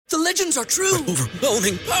The legends are true.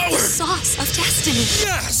 Overwhelming power! Sauce of destiny.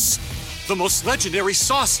 Yes! The most legendary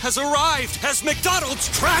sauce has arrived as McDonald's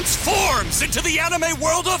transforms into the anime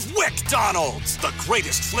world of WickDonald's. The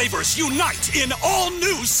greatest flavors unite in all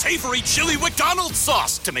new savory chili McDonald's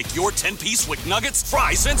sauce to make your 10-piece Wick Nuggets,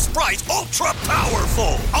 fries, and Sprite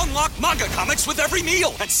ultra-powerful. Unlock manga comics with every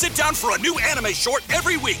meal and sit down for a new anime short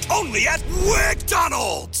every week only at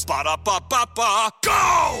WickDonald's. Ba-da-ba-ba-ba,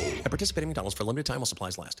 go! At participating McDonald's for a limited time while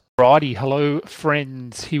supplies last. Righty, hello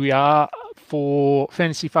friends. Here we are for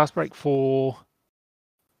Fantasy Fast Break for,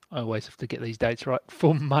 I always have to get these dates right,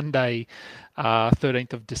 for Monday,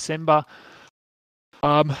 13th of December.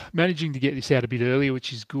 Managing to get this out a bit earlier,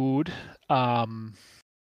 which is good. Sort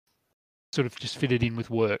of just fitted in with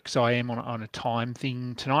work. So I am on a time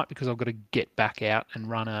thing tonight because I've got to get back out and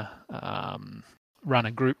run a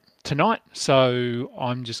group tonight. So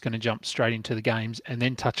I'm just going to jump straight into the games and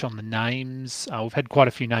then touch on the names. We've had quite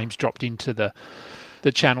a few names dropped into the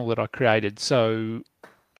channel that I created. So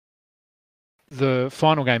the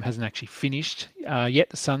final game hasn't actually finished yet,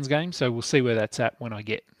 the Suns game. So we'll see where that's at when I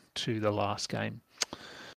get to the last game.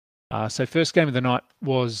 So first game of the night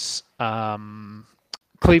was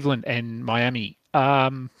Cleveland and Miami.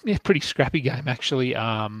 Pretty scrappy game, actually.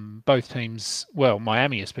 Both teams, well,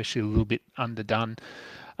 Miami especially, a little bit underdone.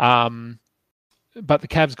 But the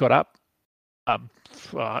Cavs got up.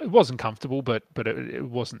 It wasn't comfortable, but it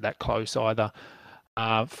wasn't that close either.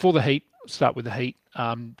 For the Heat, start with the Heat.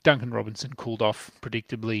 Duncan Robinson cooled off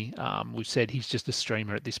predictably. We've said he's just a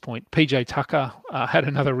streamer at this point. PJ Tucker had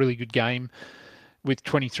another really good game with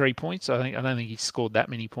 23 points. I don't think he scored that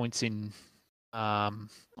many points in. I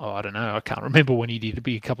don't know. I can't remember when he did. It'd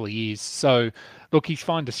be a couple of years. So look, he's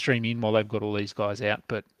fine to stream in while they've got all these guys out,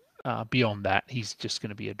 but beyond that, he's just going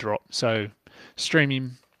to be a drop. So stream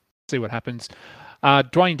him, see what happens.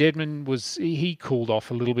 Dwayne Dedman he cooled off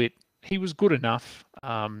a little bit. He was good enough.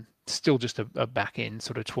 Still just a back end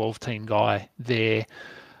sort of 12-team guy there.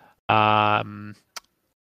 Omer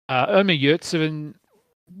Yurtseven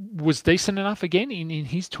was decent enough again in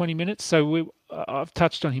his 20 minutes. So I've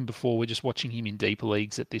touched on him before. We're just watching him in deeper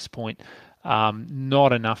leagues at this point.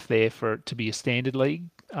 Not enough there for it to be a standard league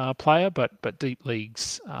player, but deep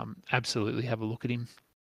leagues, absolutely have a look at him.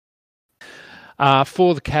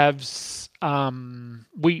 For the Cavs,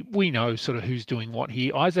 we know sort of who's doing what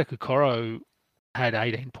here. Isaac Okoro had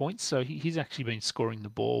 18 points, so he's actually been scoring the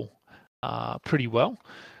ball pretty well,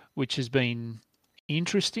 which has been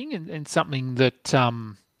interesting and something that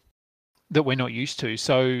that we're not used to.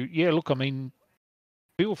 So yeah, look, I mean,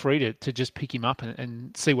 feel free to just pick him up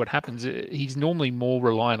and see what happens. He's normally more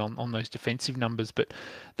reliant on those defensive numbers, but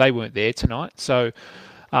they weren't there tonight. So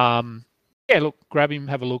yeah, look, grab him,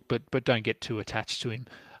 have a look, but don't get too attached to him.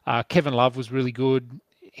 Kevin Love was really good.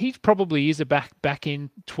 He probably is a back end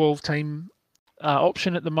 12-team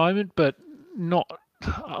option at the moment, but not.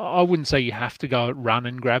 I wouldn't say you have to go run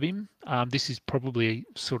and grab him. This is probably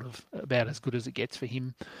sort of about as good as it gets for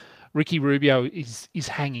him. Ricky Rubio is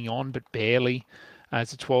hanging on, but barely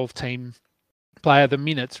as a 12-team player. The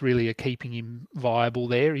minutes really are keeping him viable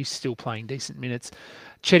there. He's still playing decent minutes.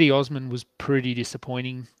 Chetty Osman was pretty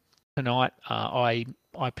disappointing tonight.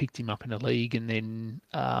 I picked him up in a league, and then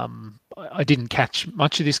I didn't catch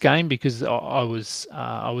much of this game because I was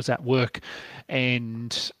at work,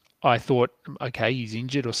 and I thought, okay, he's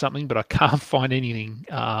injured or something, but I can't find anything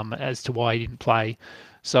as to why he didn't play.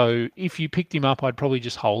 So if you picked him up, I'd probably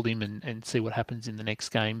just hold him and see what happens in the next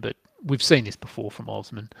game. But we've seen this before from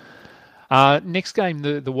Osman. Next game,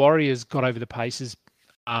 the Warriors got over the Pacers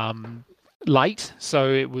late,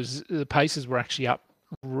 so the Pacers were actually up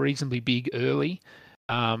reasonably big early.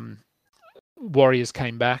 Warriors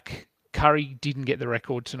came back. Curry didn't get the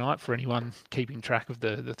record tonight for anyone keeping track of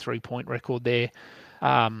the 3-point record there.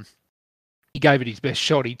 He gave it his best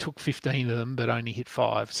shot. He took 15 of them, but only hit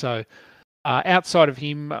 5. So outside of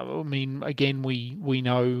him, I mean, again, we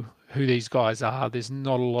know who these guys are. There's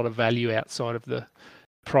not a lot of value outside of the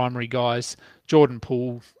primary guys. Jordan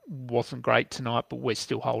Poole wasn't great tonight, but we're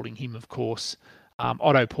still holding him, of course.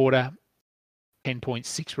 Otto Porter, 10 points,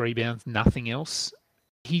 6 rebounds, nothing else.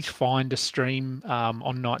 He's fine to stream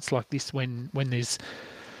on nights like this when there's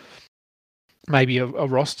maybe a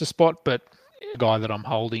roster spot, but a guy that I'm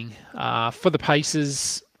holding. For the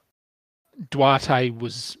Pacers, Duarte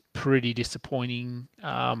was pretty disappointing.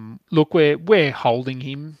 Look, we're holding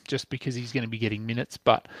him just because he's going to be getting minutes,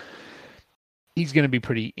 but he's going to be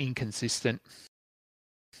pretty inconsistent.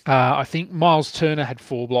 I think Miles Turner had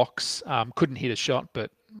 4 blocks, couldn't hit a shot,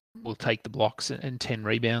 but we'll take the blocks and 10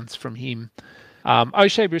 rebounds from him.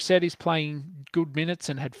 O'Shea Brissett is playing good minutes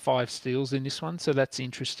and had 5 steals in this one, so that's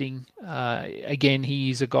interesting. Again, he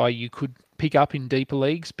is a guy you could pick up in deeper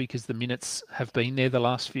leagues because the minutes have been there the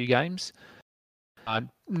last few games.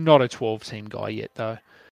 Not a 12-team guy yet, though.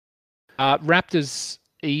 Raptors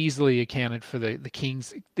easily accounted for the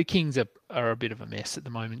Kings. The Kings are a bit of a mess at the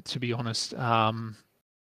moment, to be honest.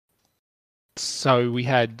 So we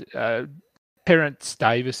had Terence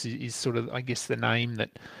Davis is sort of, I guess, the name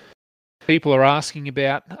that people are asking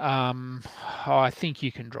about. I think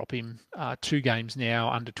you can drop him. 2 games now,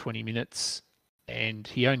 under 20 minutes, and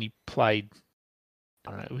he only played.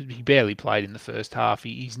 I don't know. He barely played in the first half.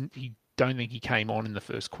 He don't think he came on in the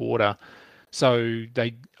first quarter. So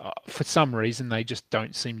they, for some reason, they just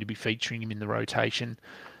don't seem to be featuring him in the rotation.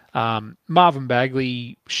 Marvin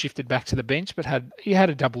Bagley shifted back to the bench, but he had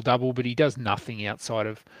a double-double, but he does nothing outside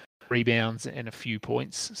of rebounds and a few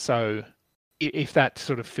points. So if that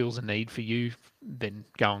sort of fills a need for you, then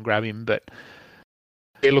go and grab him. But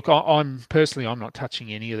yeah, look, I'm not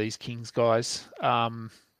touching any of these Kings guys,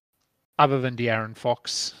 other than De'Aaron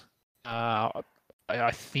Fox.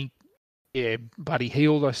 I think, yeah, Buddy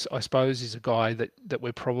Hield, I suppose, is a guy that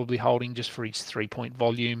we're probably holding just for his 3-point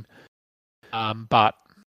volume. But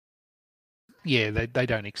yeah, they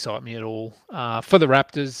don't excite me at all. For the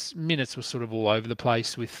Raptors, minutes were sort of all over the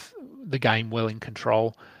place with the game well in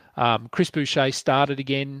control. Chris Boucher started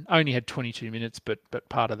again, only had 22 minutes, but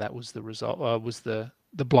part of that was the result, was the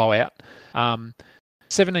blowout.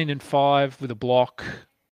 17-5 with a block.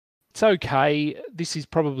 It's okay. This is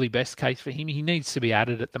probably best case for him. He needs to be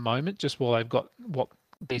added at the moment, just while they've got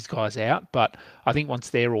these guys out. But I think once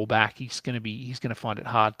they're all back, he's going to find it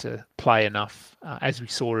hard to play enough, as we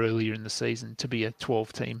saw earlier in the season, to be a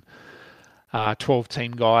 12-team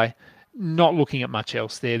guy. Not looking at much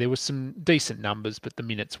else there. There were some decent numbers, but the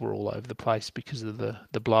minutes were all over the place because of the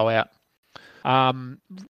blowout.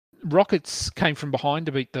 Rockets came from behind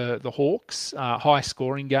to beat the Hawks. High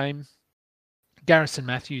scoring game. Garrison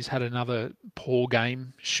Matthews had another poor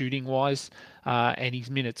game shooting-wise, and his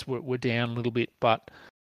minutes were down a little bit, but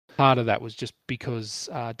part of that was just because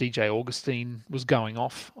DJ Augustine was going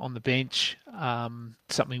off on the bench,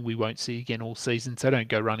 something we won't see again all season, so don't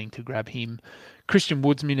go running to grab him. Christian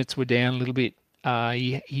Wood's minutes were down a little bit.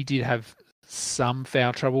 He did have some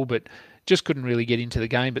foul trouble, but just couldn't really get into the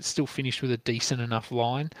game, but still finished with a decent enough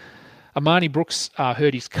line. Amani Brooks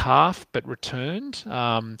hurt his calf but returned.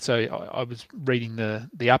 So I was reading the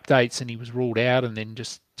updates and he was ruled out and then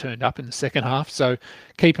just turned up in the second half. So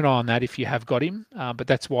keep an eye on that if you have got him. But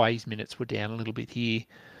that's why his minutes were down a little bit here.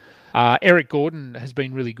 Eric Gordon has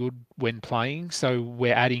been really good when playing, so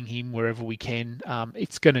we're adding him wherever we can.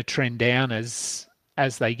 It's going to trend down as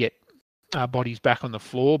they get bodies back on the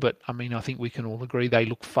floor, but I mean, I think we can all agree they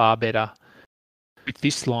look far better with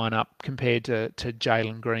this lineup compared to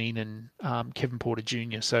Jalen Green and Kevin Porter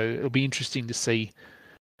Jr. So it'll be interesting to see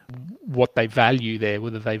what they value there,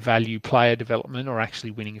 whether they value player development or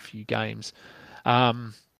actually winning a few games.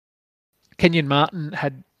 Kenyon Martin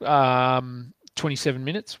had 27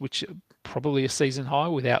 minutes, which probably a season high.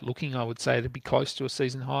 Without looking, I would say it'd be close to a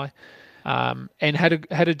season high, and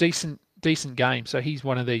had a decent game. So he's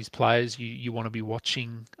one of these players you want to be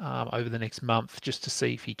watching over the next month just to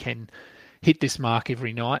see if he can hit this mark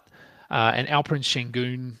every night. And Alperen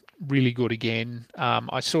Şengün, really good again.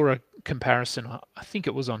 I saw a comparison, I think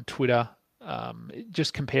it was on Twitter,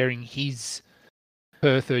 just comparing his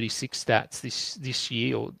per 36 stats this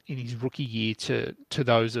year or in his rookie year to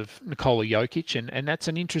those of Nikola Jokic, and that's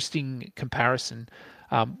an interesting comparison.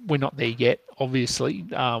 We're not there yet, obviously.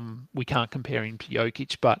 We can't compare him to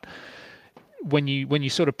Jokic, but when you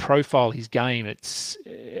sort of profile his game, it's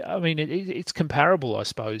comparable, I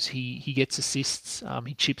suppose. He gets assists,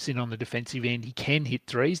 he chips in on the defensive end, he can hit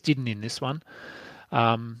threes, didn't in this one.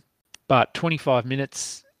 But 25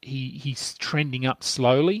 minutes, he's trending up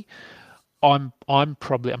slowly. I'm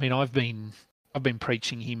probably, I've been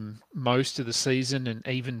preaching him most of the season and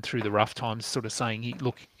even through the rough times, sort of saying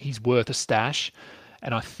he's worth a stash,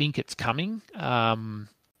 and I think it's coming.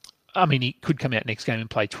 He could come out next game and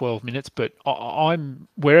play 12 minutes, but I'm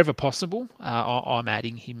wherever possible, I'm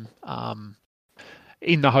adding him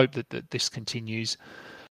in the hope that this continues.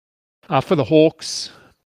 For the Hawks,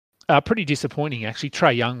 pretty disappointing actually.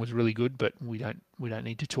 Trae Young was really good, but we don't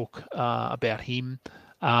need to talk about him.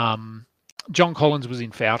 John Collins was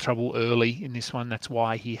in foul trouble early in this one. That's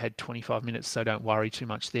why he had 25 minutes, so don't worry too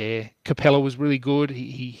much there. Capella was really good.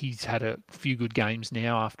 He's had a few good games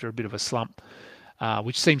now after a bit of a slump,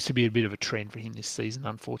 which seems to be a bit of a trend for him this season,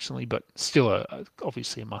 unfortunately, but still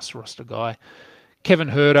obviously a must-roster guy. Kevin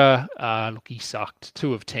Huerter, he sucked.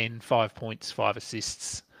 2 of 10, 5 points, 5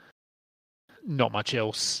 assists. not much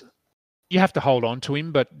else. You have to hold on to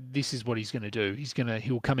him, but this is what he's going to do.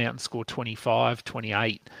 He'll come out and score 25,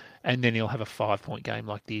 28, and then he'll have a 5-point game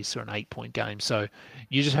like this or an 8-point game. So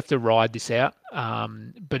you just have to ride this out.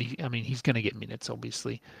 But he's going to get minutes,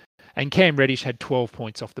 obviously. And Cam Reddish had 12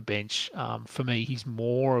 points off the bench. For me, he's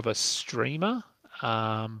more of a streamer.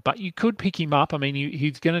 But you could pick him up. I mean,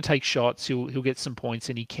 he's going to take shots. He'll get some points,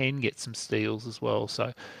 and he can get some steals as well.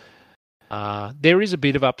 So there is a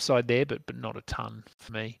bit of upside there, but not a ton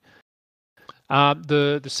for me.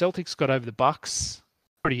 The Celtics got over the Bucks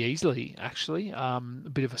pretty easily, actually. A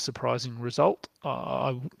bit of a surprising result.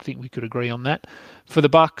 I think we could agree on that. For the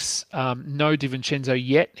Bucks, no DiVincenzo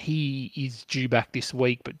yet. He is due back this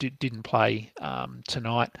week, but didn't play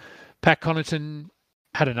tonight. Pat Connaughton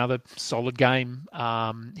had another solid game.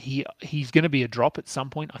 He's going to be a drop at some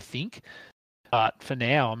point, I think. But for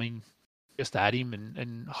now, I mean, just add him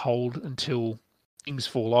and hold until things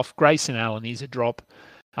fall off. Grayson Allen is a drop.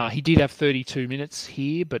 He did have 32 minutes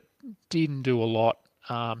here, but didn't do a lot.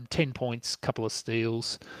 10 points, couple of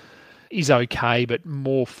steals. Is okay, but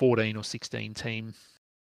more 14 or 16 team.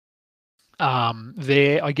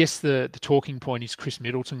 There, I guess the talking point is Chris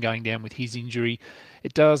Middleton going down with his injury.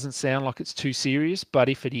 It doesn't sound like it's too serious, but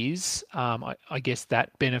if it is, I guess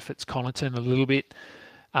that benefits Connaughton a little bit.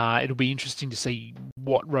 It'll be interesting to see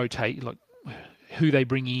what who they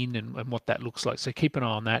bring in and what that looks like. So keep an eye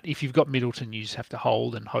on that. If you've got Middleton, you just have to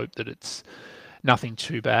hold and hope that it's nothing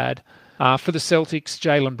too bad. For the Celtics,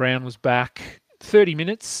 Jaylen Brown was back 30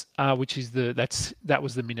 minutes, which is that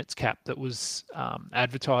was the minutes cap that was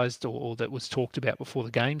advertised or that was talked about before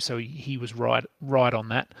the game. So he was right on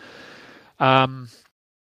that. I'm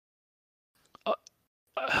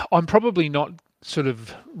probably not sort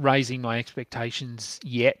of raising my expectations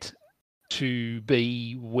yet to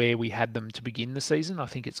be where we had them to begin the season. I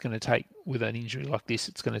think it's going to take, with an injury like this,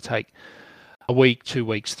 it's going to take a week, 2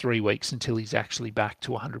 weeks, 3 weeks until he's actually back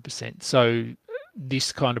to 100%. So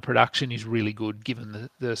this kind of production is really good given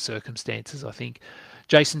the circumstances, I think.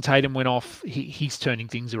 Jason Tatum went off. He's turning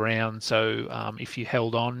things around. So if you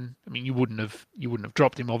held on, I mean, you wouldn't have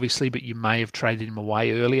dropped him, obviously, but you may have traded him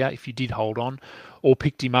away earlier if you did hold on or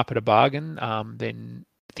picked him up at a bargain. Then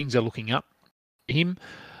things are looking up for him.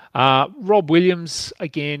 Rob Williams,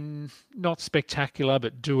 again, not spectacular,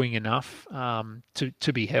 but doing enough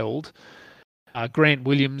to be held. Grant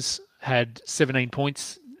Williams had 17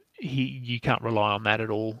 points. You can't rely on that at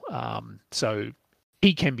all. So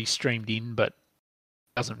he can be streamed in, but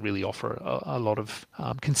doesn't really offer a lot of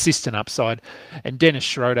consistent upside. And Dennis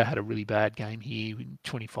Schroeder had a really bad game here in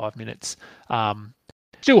 25 minutes.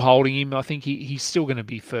 Still holding him. I think he's still going to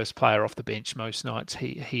be first player off the bench most nights,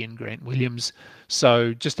 he and Grant Williams.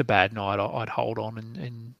 So just a bad night. I'd hold on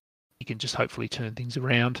and he can just hopefully turn things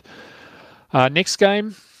around. Next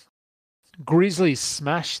game, Grizzlies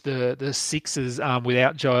smashed the Sixers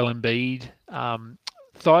without Joel Embiid.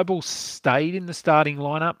 Thibault stayed in the starting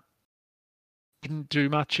lineup. Didn't do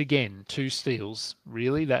much again. 2 steals,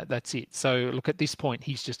 really. That's it. So look, at this point,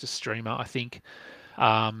 he's just a streamer, I think.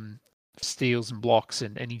 Steals and blocks,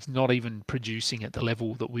 and he's not even producing at the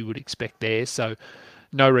level that we would expect there. So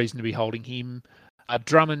no reason to be holding him.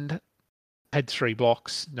 Drummond had 3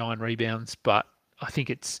 blocks, 9 rebounds, but I think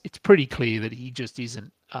it's pretty clear that he just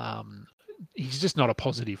isn't. He's just not a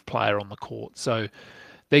positive player on the court. So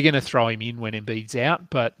they're going to throw him in when Embiid's out.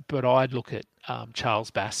 But I'd look at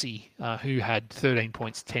Charles Bassey, who had 13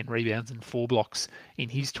 points, 10 rebounds, and 4 blocks in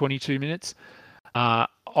his 22 minutes. I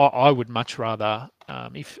would much rather,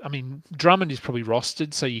 Drummond is probably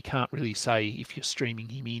rostered, so you can't really say if you're streaming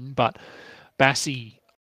him in, but Bassey,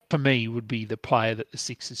 for me, would be the player that the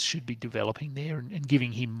Sixers should be developing there and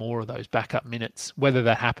giving him more of those backup minutes. Whether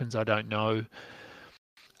that happens, I don't know.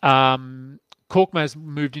 Korkmaz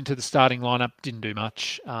moved into the starting lineup, didn't do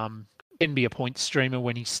much. Can be a point streamer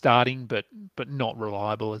when he's starting, but not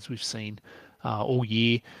reliable, as we've seen all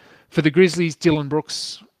year. For the Grizzlies, Dylan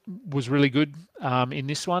Brooks was really good in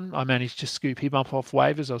this one. I managed to scoop him up off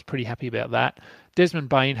waivers. I was pretty happy about that. Desmond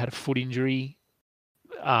Bane had a foot injury.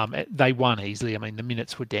 They won easily. I mean, the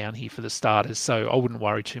minutes were down here for the starters, so I wouldn't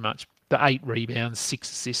worry too much. The 8 rebounds,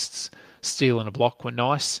 6 assists, steal and a block were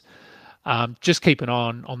nice. Just keep an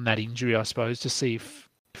eye on that injury, I suppose, to see if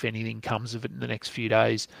anything comes of it in the next few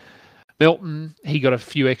days. Melton, he got a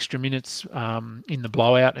few extra minutes in the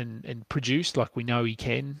blowout and produced like we know he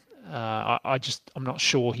can. I'm not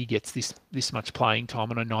sure he gets this much playing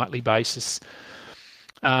time on a nightly basis.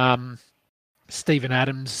 Steven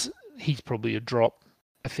Adams, he's probably a drop.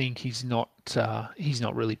 I think he's not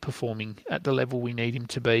really performing at the level we need him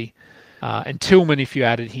to be. And Tillman, if you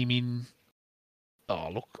added him in,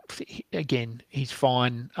 again, he's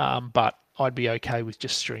fine, but I'd be okay with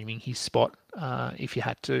just streaming his spot if you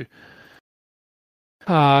had to.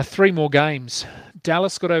 3 more games.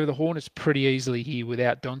 Dallas got over the Hornets pretty easily here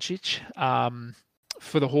without Doncic.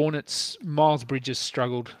 For the Hornets, Miles Bridges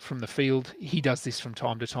struggled from the field. He does this from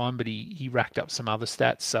time to time, but he racked up some other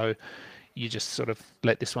stats, so you just sort of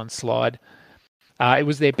let this one slide. It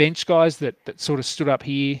was their bench guys that sort of stood up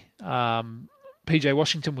here. PJ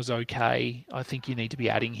Washington was okay. I think you need to be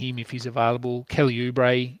adding him if he's available. Kelly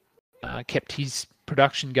Oubre kept his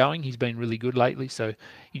production going. He's been really good lately, so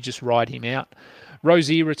you just ride him out.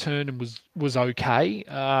 Rozier returned and was okay.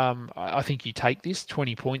 I think you take this.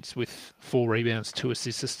 20 points with 4 rebounds, 2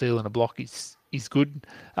 assists, a steal, and a block is good.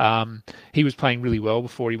 He was playing really well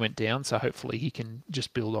before he went down, so hopefully he can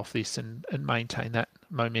just build off this and maintain that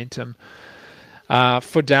momentum.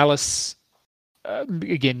 For Dallas,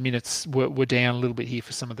 again, minutes were down a little bit here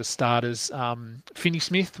for some of the starters.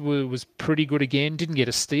 Finney-Smith was pretty good again. Didn't get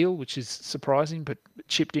a steal, which is surprising, but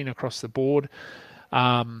chipped in across the board.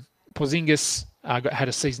 Porzingis had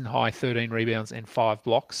a season-high 13 rebounds and 5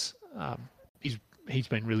 blocks. He's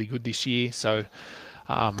been really good this year. So,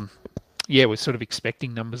 we're sort of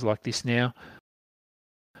expecting numbers like this now.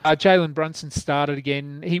 Jalen Brunson started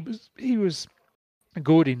again. He was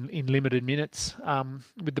good in limited minutes.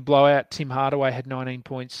 With the blowout, Tim Hardaway had 19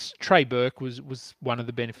 points. Trey Burke was one of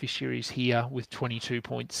the beneficiaries here with 22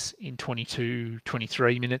 points in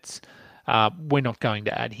 23 minutes. We're not going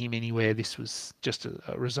to add him anywhere. This was just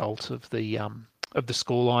a result of the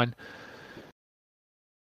scoreline.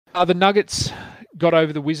 The Nuggets got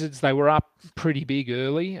over the Wizards. They were up pretty big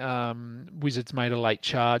early. Wizards made a late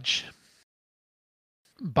charge,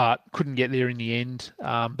 but couldn't get there in the end.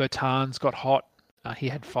 Bertans got hot. He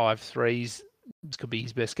had 5 threes. This could be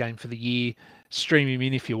his best game for the year. Stream him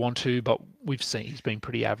in if you want to, but we've seen he's been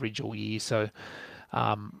pretty average all year. So,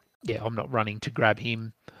 I'm not running to grab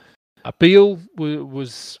him. Beal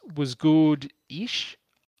was good-ish.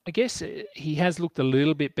 I guess he has looked a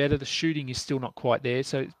little bit better. The shooting is still not quite there,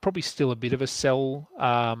 so it's probably still a bit of a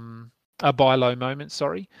buy low moment,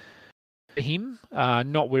 for him.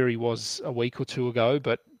 Not where he was a week or two ago,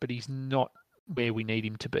 but he's not where we need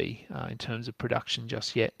him to be in terms of production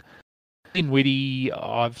just yet. Dinwiddie,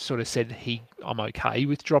 I've sort of said I'm okay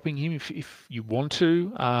with dropping him if you want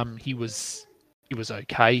to. He was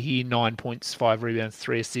okay here, 9 points, 5 rebounds,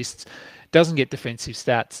 3 assists. Doesn't get defensive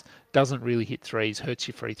stats, doesn't really hit threes, hurts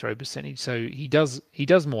your free throw percentage. So he does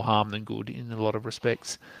more harm than good in a lot of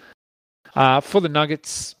respects. For the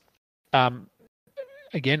Nuggets,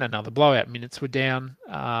 again, another blowout. Minutes were down.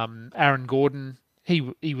 Aaron Gordon,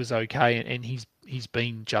 he was okay, and he's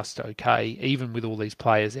been just okay. Even with all these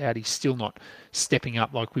players out, he's still not stepping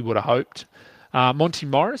up like we would have hoped. Monty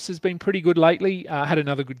Morris has been pretty good lately. Had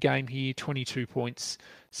another good game here, 22 points,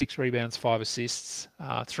 6 rebounds, 5 assists,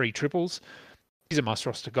 3 triples. He's a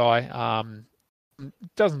must-roster guy.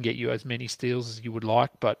 Doesn't get you as many steals as you would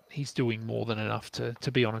like, but he's doing more than enough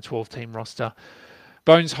to be on a 12-team roster.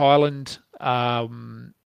 Bones Highland,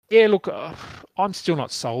 I'm still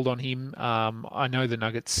not sold on him. I know the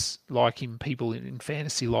Nuggets like him. People in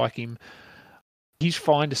fantasy like him. He's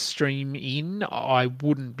fine to stream in. I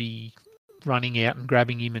wouldn't be running out and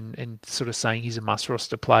grabbing him and sort of saying he's a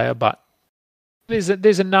must-roster player, but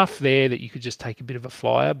there's enough there that you could just take a bit of a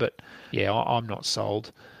flyer, but yeah, I'm not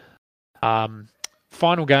sold.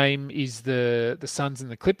 Final game is the Suns and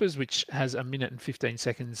the Clippers, which has 1 minute and 15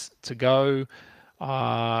 seconds to go.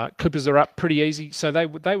 Clippers are up pretty easy, so they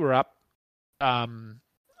were up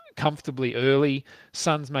comfortably early.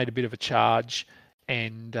 Suns made a bit of a charge,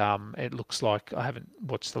 and it looks like, I haven't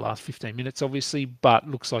watched the last 15 minutes, obviously, but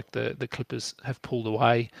looks like the Clippers have pulled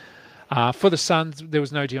away. For the Suns, there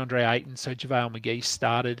was no DeAndre Ayton, so JaVale McGee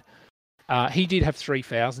started. He did have 3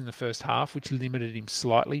 fouls in the first half, which limited him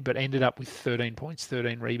slightly, but ended up with 13 points,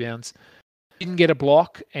 13 rebounds. Didn't get a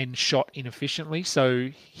block and shot inefficiently, so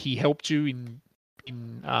he helped you in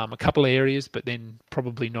a couple of areas, but then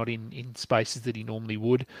probably not in spaces that he normally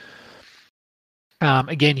would.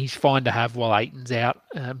 Again, he's fine to have while Ayton's out.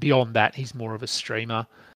 Beyond that, he's more of a streamer.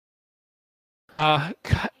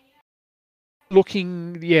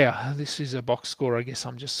 This is a box score I guess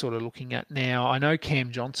I'm just sort of looking at now. I know Cam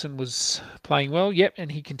Johnson was playing well, and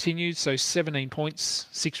he continued. So 17 points,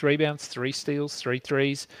 6 rebounds, 3 steals, 3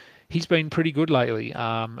 threes. He's been pretty good lately.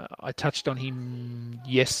 I touched on him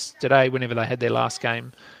yesterday whenever they had their last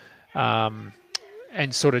game, and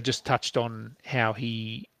sort of just touched on how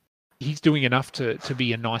he's doing enough to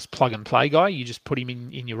be a nice plug-and-play guy. You just put him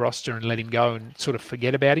in your roster and let him go and sort of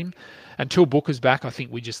forget about him. Until Booker's back, I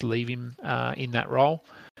think we just leave him in that role.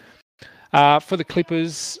 For the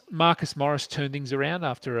Clippers, Marcus Morris turned things around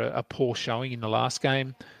after a poor showing in the last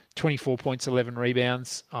game. 24 points, 11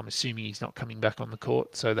 rebounds. I'm assuming he's not coming back on the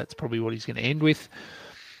court, so that's probably what he's going to end with.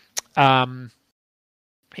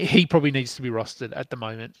 He probably needs to be rostered at the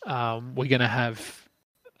moment. We're going to have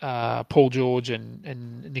Paul George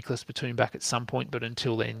and Nicholas Batum back at some point, but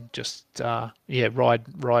until then, just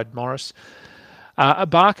ride Morris.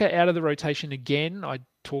 Ibaka out of the rotation again. I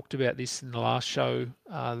talked about this in the last show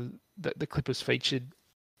that the Clippers featured.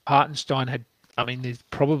 Hartenstein had. I mean, there's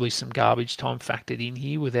probably some garbage time factored in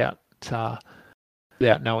here without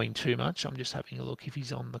knowing too much. I'm just having a look if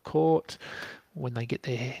he's on the court when they get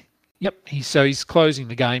there. Yep, he's closing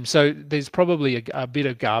the game. So there's probably a bit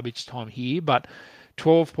of garbage time here, but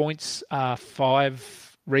 12 points,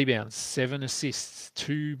 5 rebounds, 7 assists,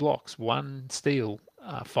 2 blocks, 1 steal,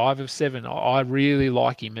 5 of 7. I really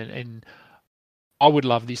like him, and I would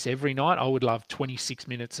love this every night. I would love 26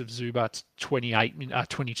 minutes of Zubac,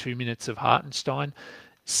 22 minutes of Hartenstein,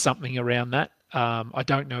 something around that. I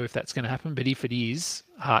don't know if that's going to happen, but if it is,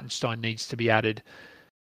 Hartenstein needs to be added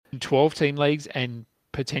in 12-team leagues and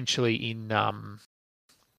potentially in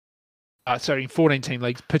 14-team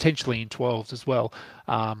leagues, potentially in 12s as well,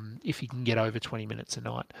 if he can get over 20 minutes a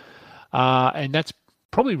night. And that's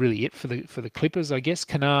probably really it for the Clippers, I guess.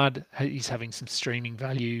 Kennard is having some streaming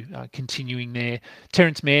value continuing there.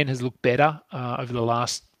 Terrence Mann has looked better over the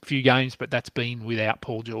last few games, but that's been without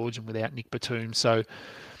Paul George and without Nick Batum. So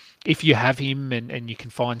if you have him and you can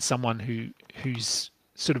find someone who's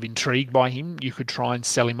sort of intrigued by him, you could try and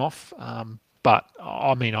sell him off. But,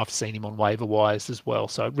 I mean, I've seen him on waiver wires as well,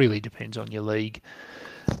 so it really depends on your league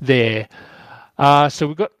there. So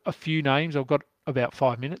we've got a few names. I've got about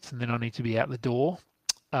 5 minutes, and then I need to be out the door.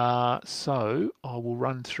 So I will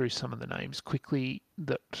run through some of the names quickly.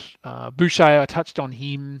 That Boucher, I touched on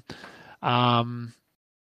him.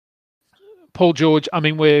 Paul George,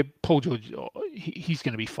 Paul George, he's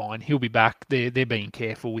going to be fine. He'll be back. They're being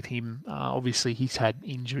careful with him. Obviously, he's had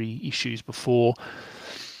injury issues before.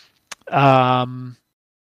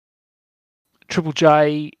 Triple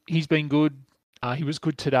J, he's been good. He was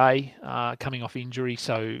good today, coming off injury,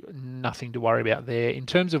 so nothing to worry about there. In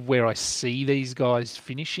terms of where I see these guys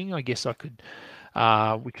finishing, I guess we could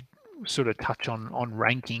sort of touch on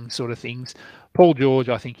ranking sort of things. Paul George,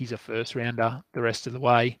 I think he's a first rounder the rest of the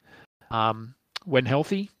way when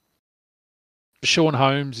healthy. Sean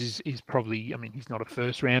Holmes is probably, he's not a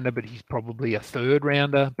first rounder, but he's probably a third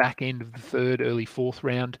rounder, back end of the third, early fourth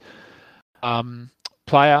round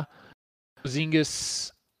player.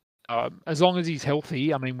 Porzingis, as long as he's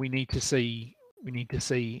healthy, we need to see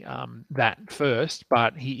that first.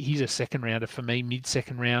 But he's a second rounder for me,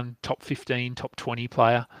 mid-second round, top 15, top 20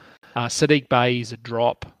 player. Sadiq Bey is a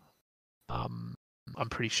drop. I'm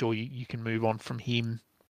pretty sure you can move on from him.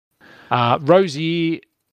 Rozier.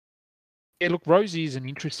 Yeah, look, Rozier is an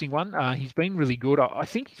interesting one. He's been really good. I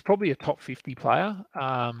think he's probably a top 50 player,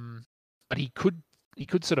 but he could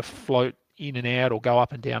sort of float in and out or go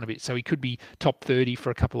up and down a bit. So he could be top 30 for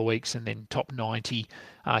a couple of weeks and then top 90.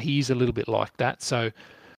 He's a little bit like that. So,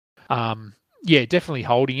 definitely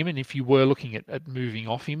holding him. And if you were looking at moving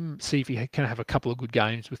off him, see if he can have a couple of good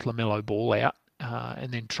games with LaMelo Ball out,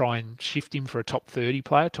 and then try and shift him for a top 30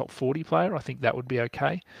 player, top 40 player. I think that would be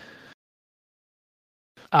okay.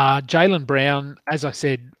 Jaylen Brown, as I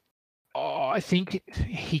said, I think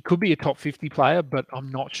he could be a top 50 player, but I'm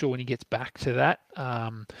not sure when he gets back to that.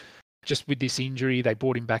 Just with this injury, they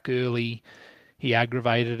brought him back early. He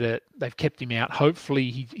aggravated it. They've kept him out. Hopefully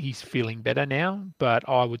he's feeling better now, but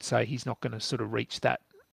I would say he's not going to sort of reach that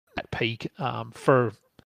peak for,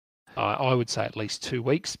 I would say, at least 2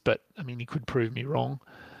 weeks, but he could prove me wrong.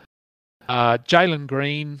 Jalen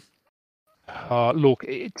Green, look,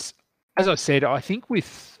 it's, as I said, I think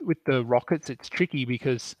with the Rockets, it's tricky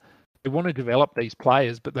because they want to develop these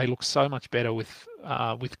players, but they look so much better with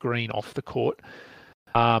Green off the court.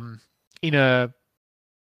 In a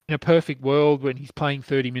perfect world, when he's playing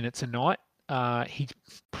 30 minutes a night, he's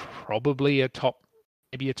probably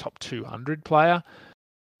maybe a top 200 player.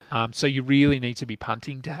 So you really need to be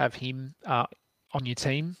punting to have him on your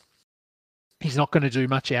team. He's not going to do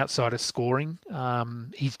much outside of scoring.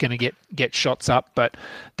 He's going to get shots up, but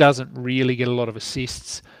doesn't really get a lot of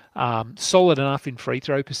assists. Solid enough in free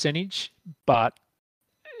throw percentage, but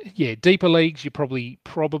deeper leagues, you're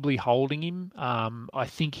probably holding him. I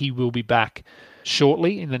think he will be back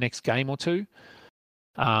shortly in the next game or two.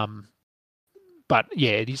 But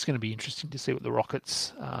it is going to be interesting to see what the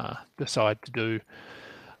Rockets decide to do.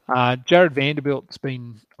 Jared Vanderbilt's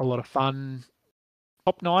been a lot of fun.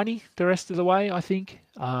 Top 90 the rest of the way, I think.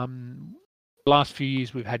 last few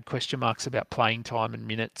years we've had question marks about playing time and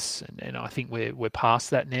minutes, and I think we're past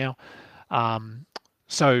that now.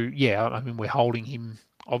 So yeah, I mean, we're holding him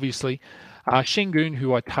obviously. Şengün,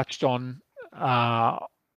 who I touched on, I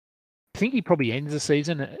think he probably ends the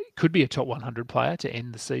season. It could be a top 100 player to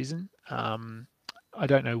end the season. I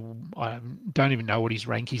don't know. I don't even know what his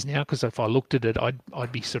rank is now, because if I looked at it,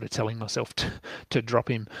 I'd be sort of telling myself to drop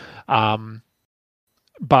him.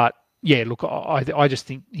 But yeah, look, I just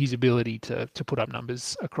think his ability to put up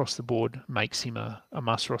numbers across the board makes him a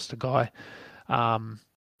must roster guy. And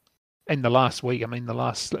the last week,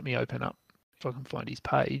 let me open up if I can find his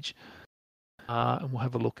page, and we'll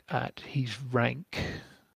have a look at his rank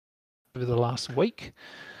over the last week.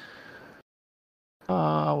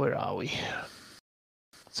 Where are we?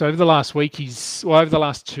 So over the last week, over the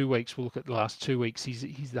last 2 weeks, we'll look at the last 2 weeks, he's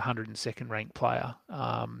the 102nd ranked player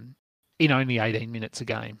in only 18 minutes a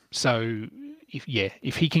game. So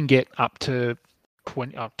if he can get up to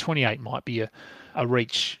 28 might be a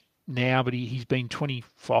reach now, but he's been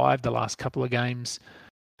 25 the last couple of games.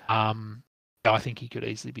 I think he could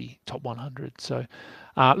easily be top 100. So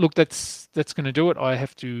look, that's going to do it. I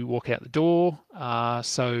have to walk out the door.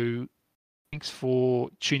 So thanks for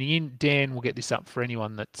tuning in. Dan will get this up for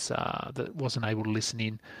anyone that wasn't able to listen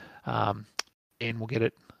in. Dan will get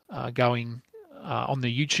it going on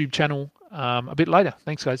the YouTube channel a bit later.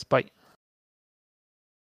 Thanks, guys. Bye.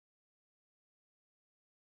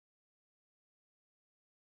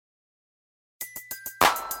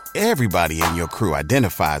 Everybody in your crew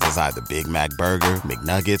identifies as either Big Mac Burger,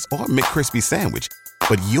 McNuggets, or McCrispy Sandwich.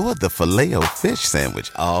 But you're the Filet-O-Fish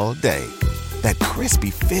Sandwich all day. That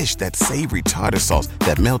crispy fish, that savory tartar sauce,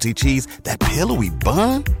 that melty cheese, that pillowy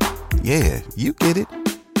bun. Yeah, you get it.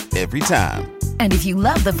 Every time. And if you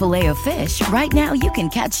love the Filet-O-Fish, right now you can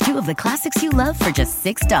catch 2 of the classics you love for just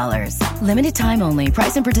 $6. Limited time only.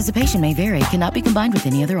 Price and participation may vary. Cannot be combined with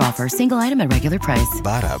any other offer. Single item at regular price.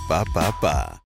 Ba-da-ba-ba-ba.